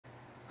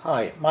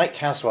Hi, Mike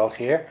Caswell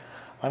here.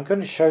 I'm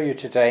going to show you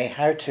today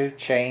how to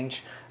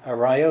change a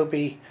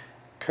Ryobi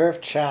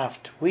curved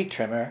shaft weed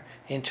trimmer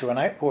into an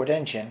outboard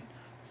engine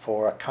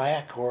for a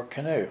kayak or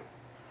canoe.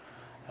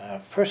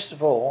 First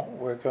of all,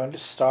 we're going to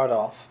start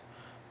off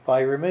by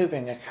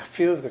removing a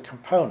few of the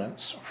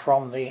components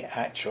from the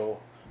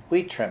actual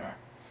weed trimmer.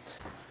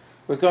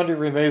 We're going to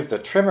remove the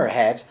trimmer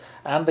head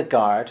and the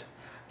guard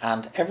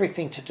and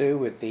everything to do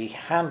with the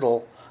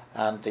handle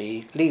and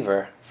the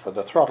lever for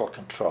the throttle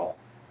control.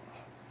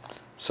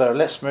 So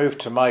let's move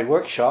to my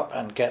workshop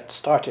and get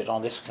started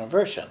on this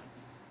conversion.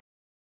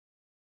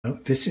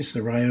 This is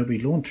the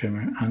Ryobi lawn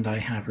trimmer, and I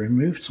have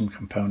removed some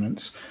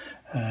components,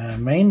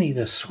 mainly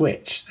the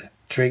switch, the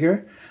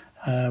trigger.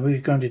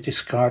 We're going to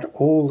discard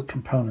all the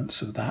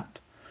components of that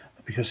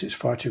because it's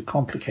far too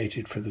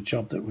complicated for the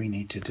job that we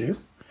need to do.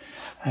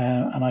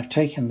 And I've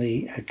taken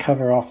the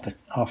cover off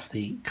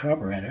the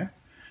carburetor,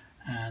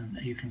 and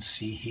you can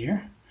see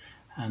here,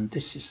 and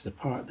this is the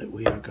part that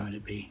we are going to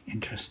be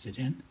interested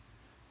in.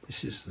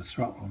 This is the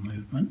throttle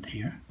movement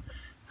here,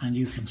 and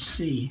you can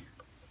see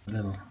a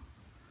little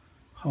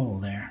hole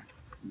there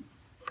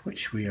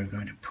which we are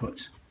going to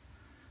put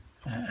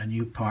a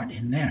new part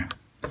in there.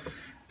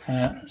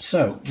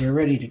 So we're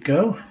ready to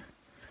go.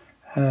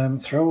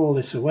 Throw all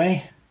this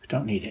away, we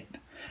don't need it.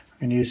 We're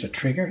going to use a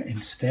trigger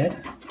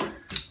instead.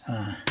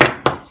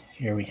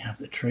 Here we have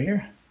the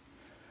trigger.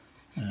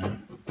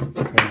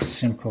 Very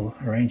simple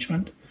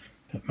arrangement,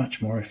 but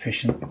much more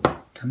efficient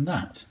than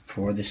that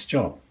for this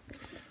job.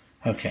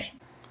 Okay,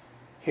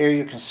 here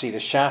you can see the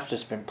shaft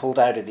has been pulled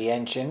out of the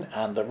engine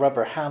and the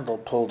rubber handle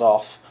pulled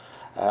off,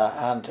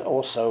 and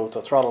also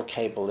the throttle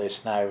cable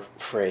is now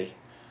free.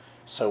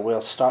 So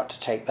we'll start to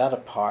take that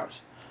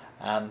apart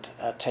and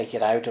take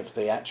it out of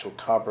the actual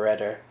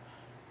carburetor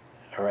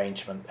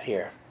arrangement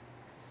here.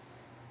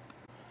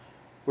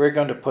 We're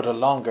going to put a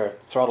longer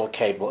throttle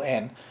cable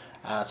in,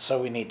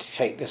 so we need to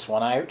take this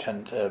one out,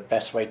 and the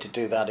best way to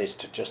do that is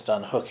to just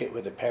unhook it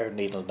with a pair of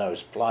needle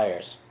nose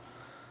pliers.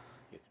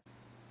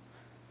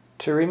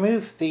 To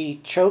remove the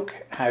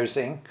choke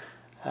housing,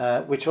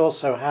 which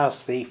also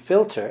has the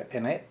filter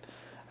in it,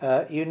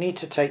 you need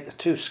to take the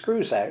two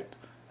screws out,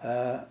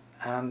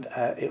 and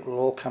it will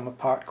all come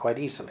apart quite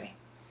easily.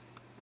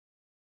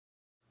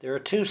 There are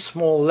two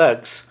small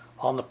lugs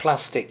on the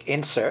plastic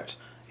insert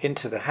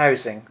into the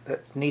housing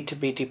that need to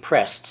be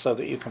depressed so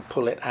that you can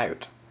pull it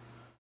out.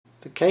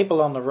 The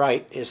cable on the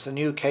right is the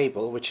new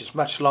cable, which is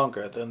much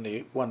longer than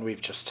the one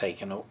we've just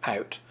taken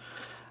out,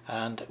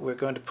 and we're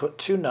going to put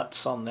two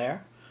nuts on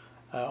there.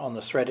 On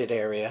the threaded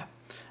area,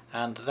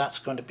 and that's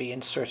going to be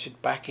inserted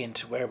back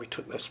into where we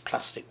took this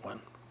plastic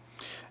one.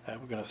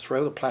 We're going to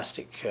throw the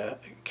plastic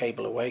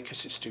cable away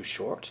because it's too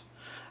short,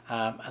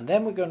 and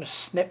then we're going to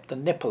snip the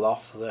nipple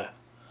off the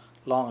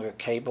longer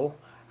cable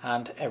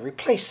and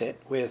replace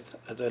it with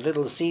the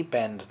little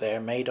Z-bend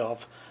there made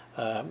of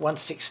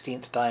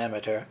 1/16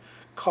 diameter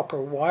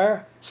copper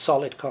wire,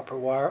 solid copper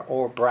wire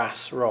or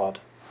brass rod.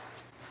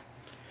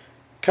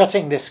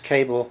 Cutting this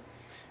cable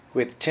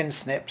with tin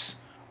snips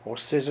or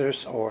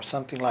scissors or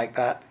something like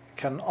that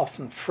can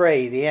often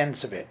fray the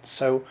ends of it,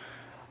 so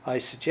I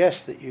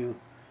suggest that you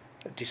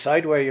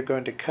decide where you're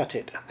going to cut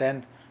it and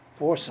then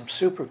pour some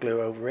super glue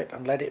over it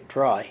and let it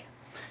dry.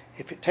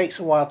 If it takes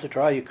a while to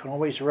dry, you can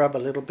always rub a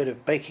little bit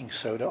of baking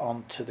soda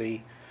onto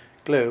the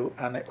glue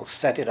and it'll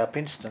set it up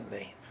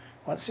instantly.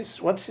 Once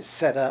it's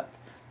set up,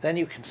 then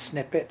you can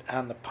snip it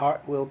and the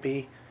part will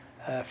be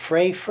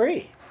fray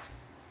free.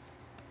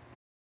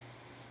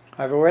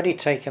 I've already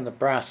taken the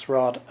brass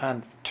rod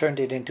and turned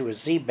it into a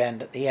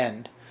Z-bend at the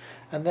end,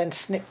 and then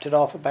snipped it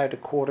off about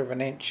 1/4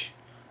 inch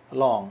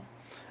long.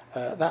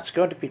 That's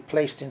going to be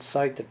placed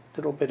inside the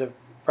little bit of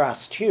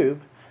brass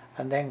tube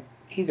and then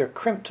either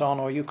crimped on,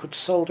 or you could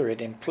solder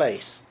it in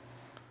place.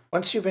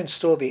 Once you've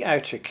installed the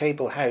outer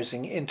cable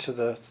housing into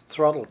the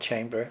throttle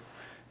chamber,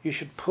 you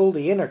should pull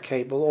the inner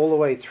cable all the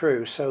way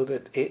through so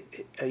that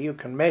you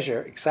can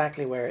measure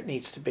exactly where it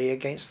needs to be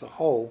against the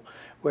hole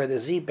where the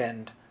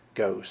Z-bend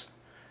goes.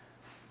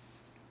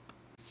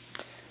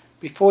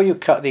 Before you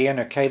cut the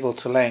inner cable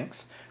to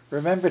length,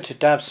 remember to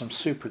dab some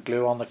super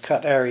glue on the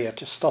cut area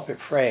to stop it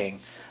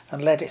fraying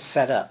and let it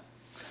set up.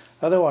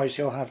 Otherwise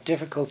you'll have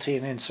difficulty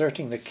in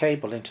inserting the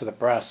cable into the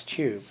brass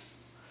tube.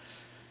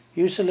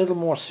 Use a little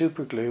more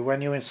super glue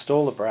when you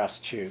install the brass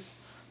tube.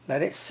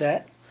 Let it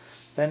set,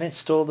 then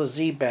install the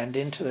Z-bend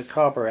into the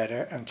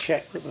carburetor and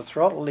check that the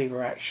throttle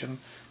lever action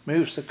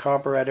moves the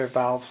carburetor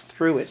valve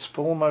through its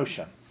full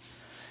motion.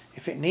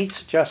 If it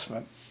needs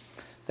adjustment,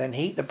 then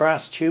heat the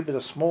brass tube with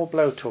a small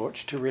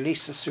blowtorch to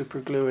release the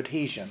superglue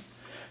adhesion.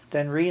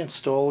 Then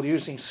reinstall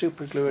using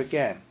superglue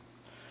again.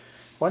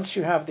 Once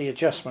you have the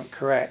adjustment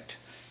correct,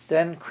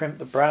 then crimp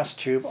the brass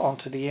tube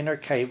onto the inner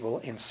cable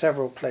in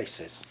several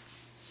places.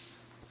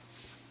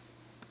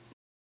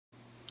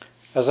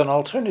 As an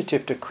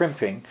alternative to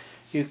crimping,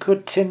 you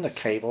could tin the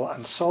cable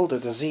and solder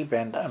the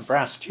Z-bend and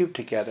brass tube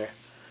together,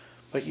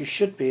 but you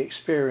should be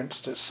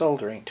experienced at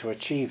soldering to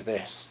achieve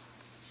this.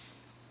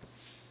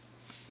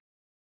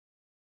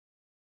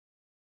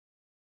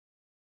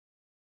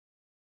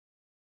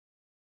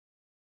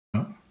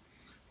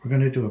 we're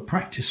going to do a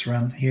practice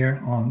run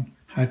here on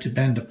how to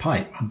bend a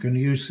pipe. I'm going to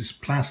use this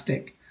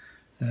plastic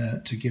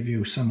to give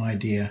you some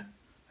idea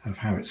of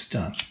how it's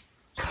done.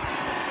 So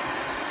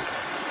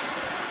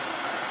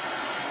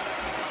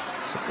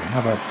we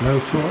have our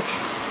blowtorch,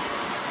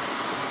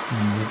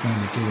 and we're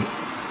going to do it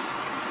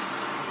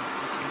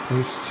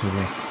close to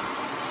the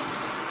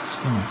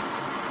sky.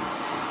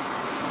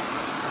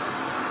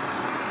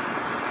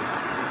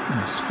 I'm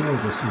going to scroll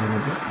this a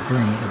little bit,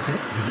 burn it a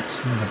bit, but it's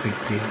not a big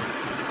deal.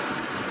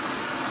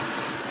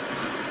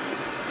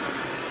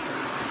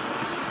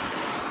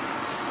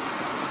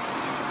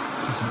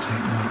 Doesn't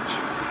take much.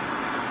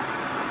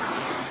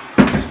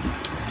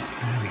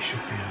 Now we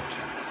should be able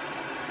to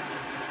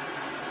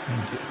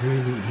bend it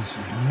really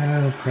easily, no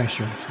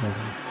pressure at all.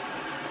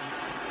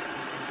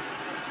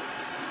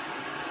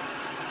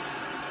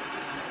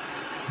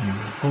 And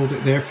we'll hold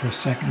it there for a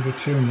second or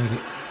two and let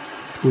it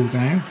cool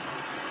down.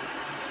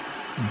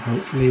 And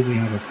hopefully we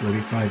have a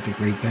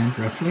 45-degree bend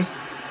roughly.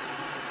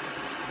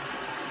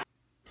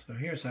 So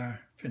here's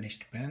our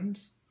finished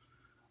bends.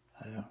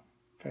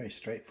 Very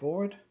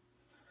straightforward.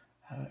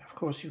 Of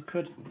course you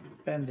could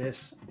bend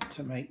this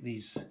to make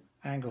these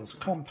angles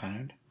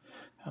compound,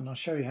 and I'll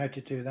show you how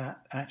to do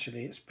that.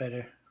 Actually it's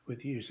better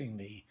with using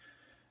the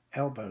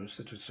elbows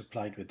that are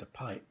supplied with the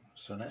pipe.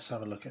 So let's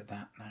have a look at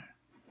that now.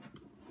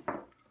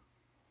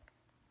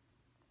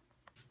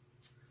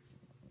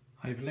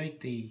 I've laid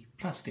the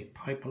plastic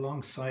pipe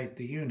alongside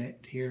the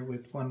unit here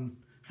with one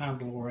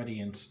handle already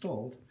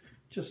installed,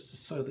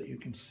 just so that you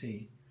can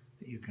see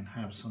that you can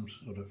have some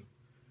sort of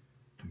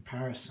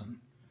comparison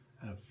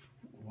of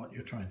what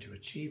you're trying to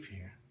achieve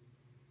here.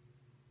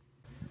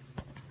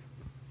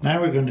 Now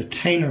we're going to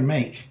tailor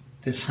make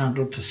this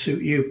handle to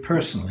suit you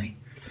personally.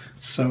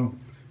 So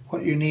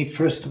what you need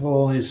first of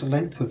all is a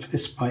length of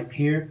this pipe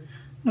here,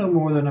 no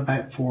more than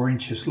about 4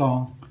 inches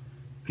long,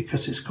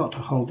 because it's got to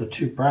hold the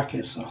two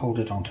brackets that hold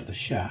it onto the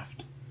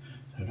shaft.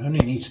 So it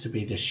only needs to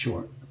be this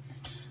short.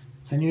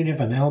 Then you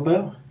have an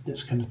elbow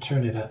that's going to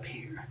turn it up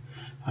here,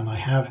 and I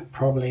have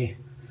probably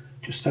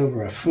just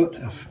over a foot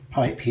of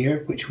pipe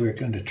here, which we're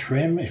going to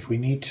trim if we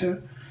need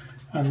to,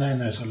 and then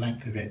there's a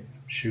length of it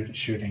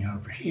shooting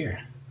over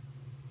here.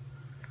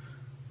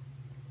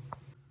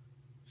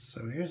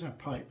 So here's our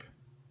pipe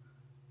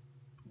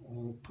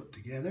all put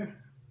together.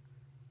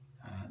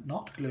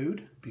 Not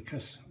glued,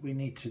 because we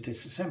need to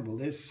disassemble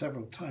this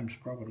several times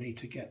probably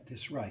to get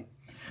this right.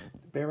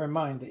 Bear in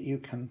mind that you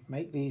can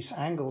make these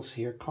angles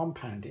here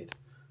compounded,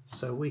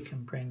 so we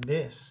can bring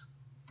this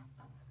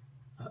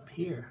up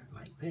here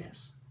like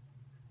this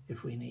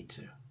if we need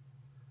to.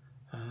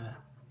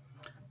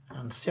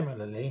 And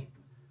similarly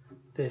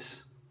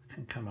this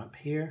can come up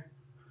here.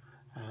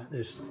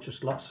 There's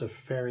just lots of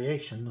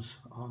variations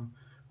on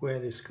where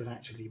this could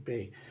actually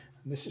be,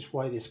 and this is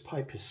why this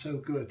pipe is so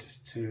good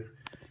to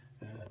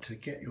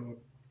get your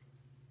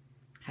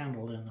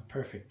handle in the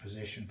perfect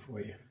position for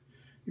you.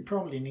 You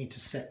probably need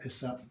to set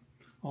this up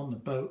on the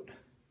boat,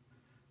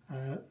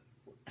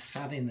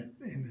 sat in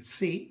the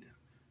seat,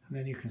 and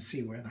then you can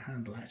see where the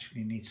handle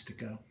actually needs to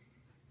go.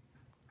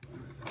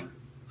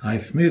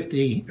 I've moved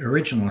the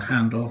original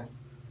handle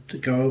to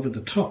go over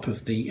the top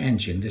of the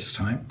engine this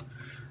time,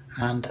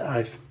 and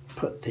I've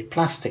put the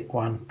plastic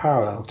one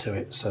parallel to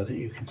it so that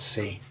you can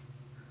see.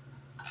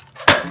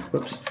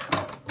 Whoops.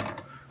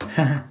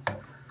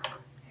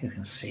 You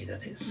can see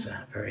that it's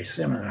very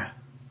similar.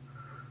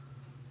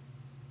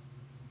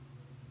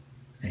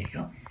 There you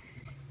go.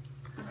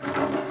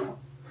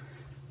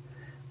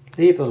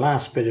 Leave the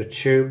last bit of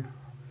tube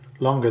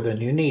longer than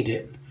you need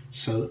it,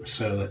 so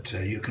that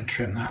you can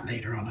trim that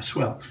later on as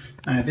well.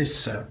 Now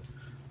this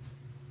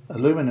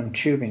aluminum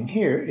tubing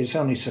here is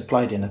only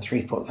supplied in a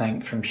 3-foot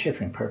length from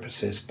shipping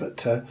purposes,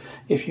 but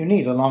if you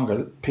need a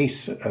longer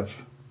piece of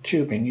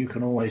tubing you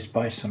can always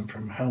buy some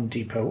from Home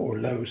Depot or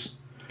Lowe's.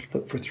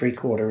 Look for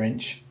 3/4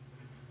 inch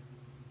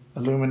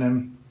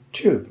aluminum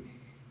tube.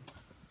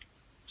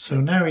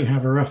 So now we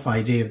have a rough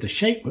idea of the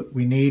shape that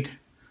we need.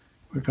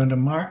 We're going to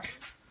mark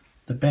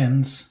the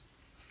bends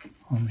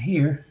on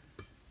here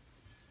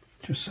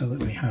just so that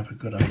we have a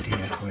good idea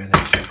of where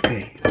they should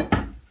be.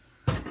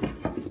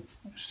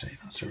 Let's say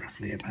that's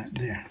roughly about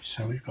there.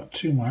 So we've got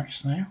 2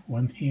 marks now,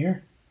 one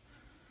here,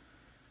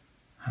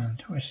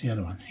 and where's the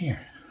other one?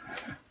 Here.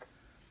 A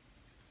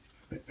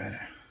bit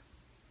better.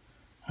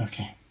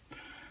 Okay,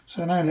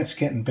 so now let's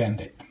get and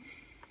bend it.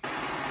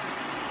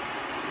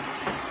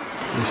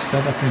 We're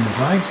set up in the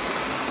vise,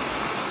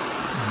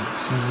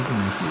 so we're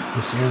going to heat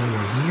this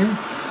area here.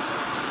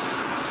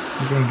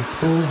 We're going to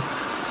pull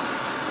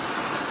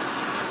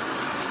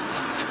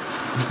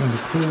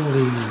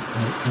the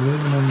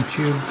aluminum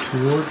tube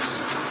towards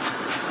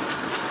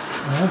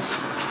us.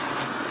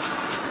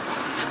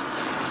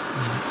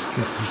 Let's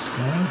get this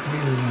going.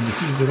 Here we're going to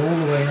heat it all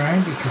the way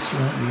around because you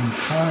want the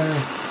entire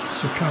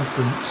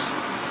circumference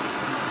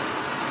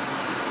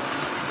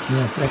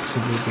more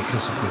flexibly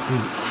because of the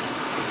heat.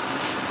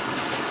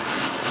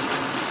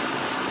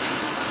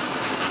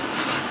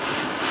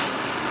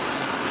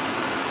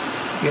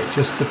 Get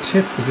just the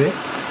tip of it,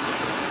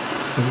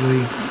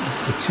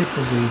 the tip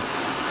of the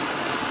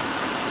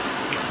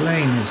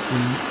plane is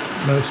the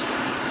most,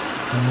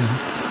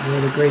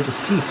 where the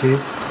greatest heat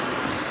is.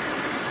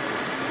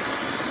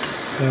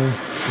 So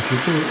if you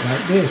do it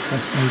like this,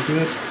 that's no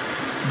good.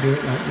 If you do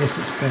it like this,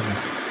 it's better.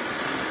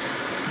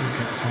 You'll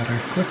get hotter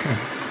quicker.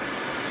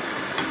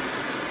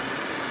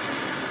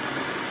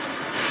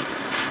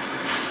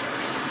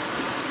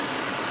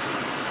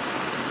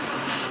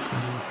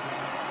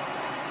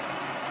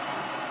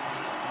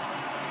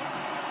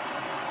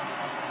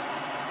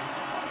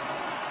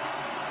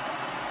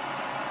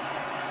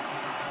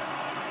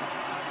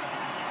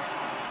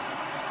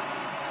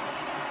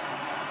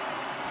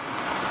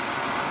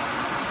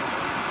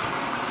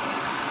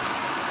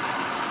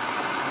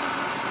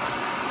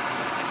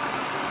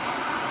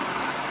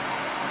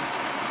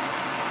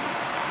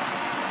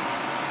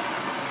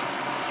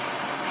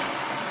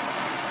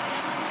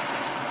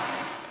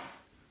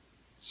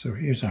 So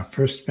here's our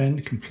first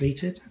bend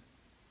completed,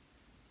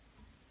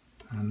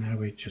 and now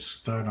we just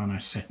start on our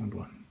second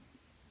one.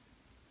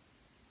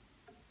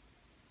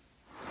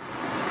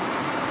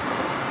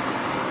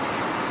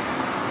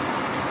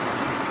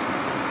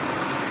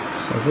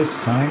 So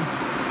this time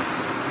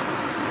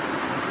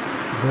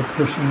we're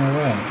pushing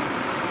away.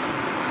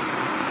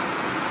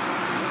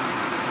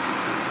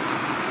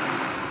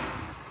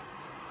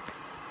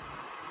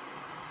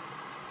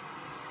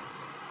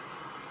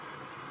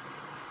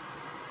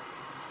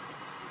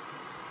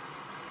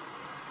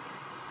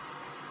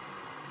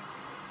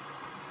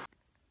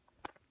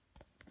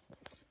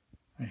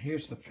 And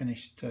here's the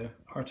finished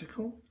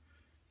article.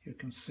 You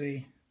can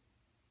see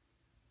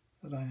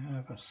that I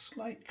have a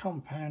slight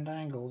compound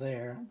angle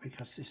there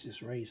because this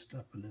is raised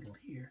up a little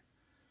here,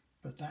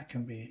 but that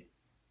can be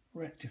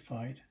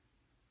rectified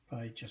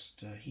by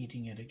just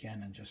heating it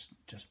again and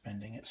just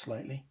bending it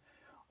slightly.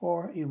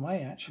 Or you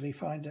may actually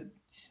find that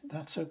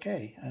that's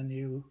okay and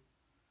you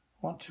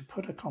want to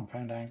put a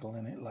compound angle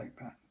in it like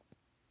that.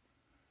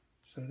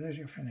 So there's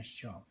your finished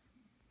job.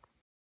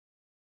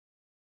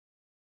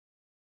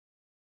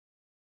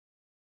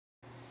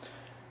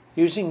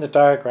 Using the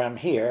diagram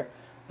here,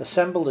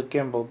 assemble the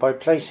gimbal by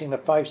placing the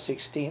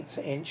 5/16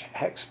 inch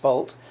hex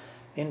bolt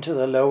into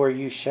the lower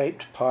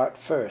U-shaped part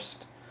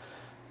first.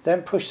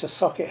 Then push the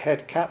socket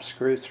head cap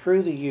screw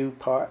through the U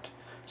part,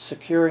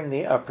 securing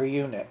the upper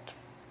unit.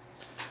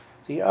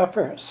 The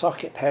upper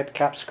socket head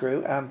cap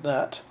screw and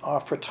nut are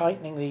for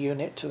tightening the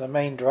unit to the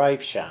main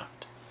drive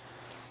shaft.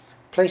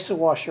 Place a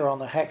washer on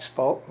the hex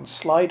bolt and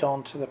slide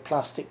onto the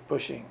plastic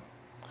bushing.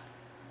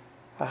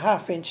 A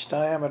 1/2 inch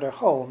diameter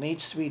hole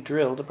needs to be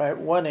drilled about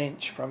 1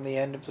 inch from the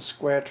end of the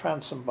square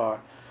transom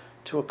bar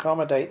to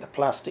accommodate the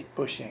plastic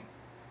bushing.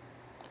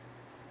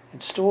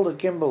 Install the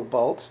gimbal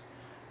bolt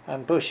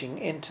and bushing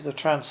into the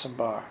transom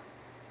bar.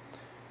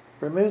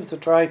 Remove the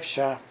drive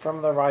shaft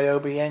from the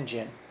Ryobi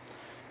engine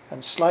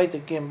and slide the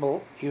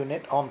gimbal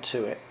unit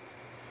onto it,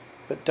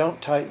 but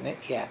don't tighten it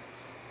yet.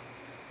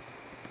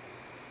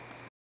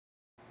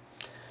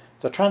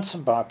 The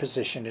transom bar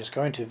position is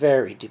going to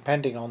vary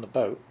depending on the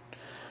boat.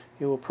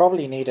 You will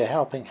probably need a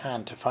helping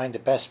hand to find the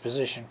best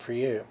position for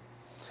you.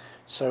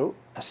 So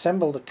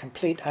assemble the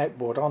complete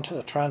outboard onto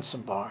the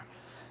transom bar,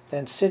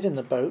 then sit in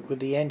the boat with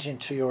the engine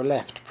to your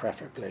left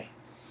preferably.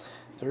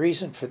 The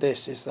reason for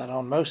this is that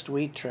on most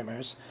weed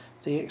trimmers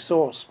the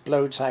exhaust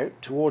blows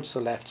out towards the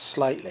left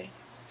slightly.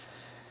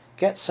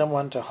 Get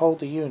someone to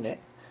hold the unit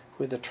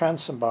with the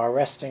transom bar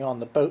resting on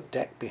the boat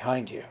deck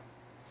behind you.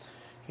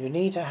 You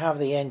need to have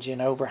the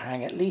engine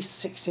overhang at least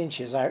 6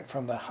 inches out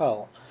from the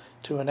hull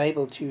to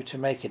enable you to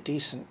make a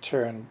decent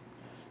turn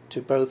to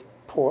both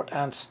port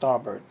and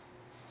starboard.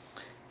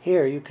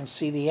 Here you can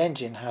see the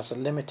engine has a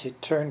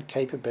limited turn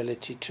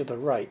capability to the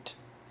right,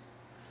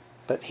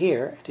 but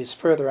here it is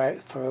further out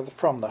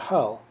from the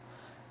hull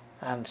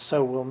and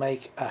so will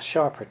make a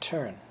sharper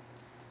turn.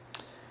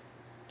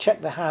 Check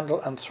the handle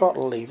and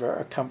throttle lever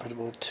are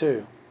comfortable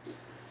too.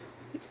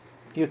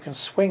 You can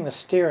swing the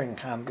steering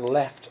handle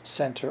left,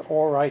 center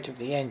or right of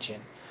the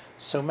engine,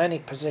 so many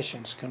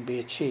positions can be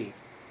achieved.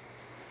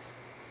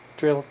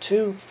 Drill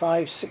 2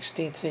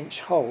 5/16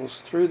 inch holes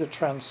through the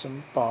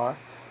transom bar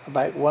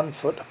about 1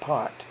 foot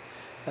apart,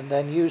 and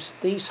then use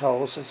these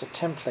holes as a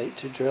template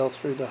to drill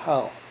through the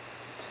hull.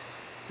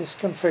 This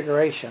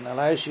configuration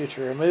allows you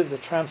to remove the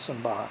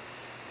transom bar,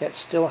 yet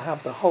still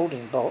have the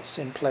holding bolts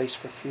in place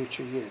for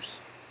future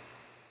use.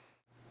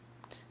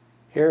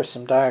 Here are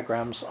some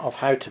diagrams of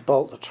how to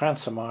bolt the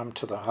transom arm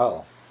to the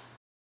hull.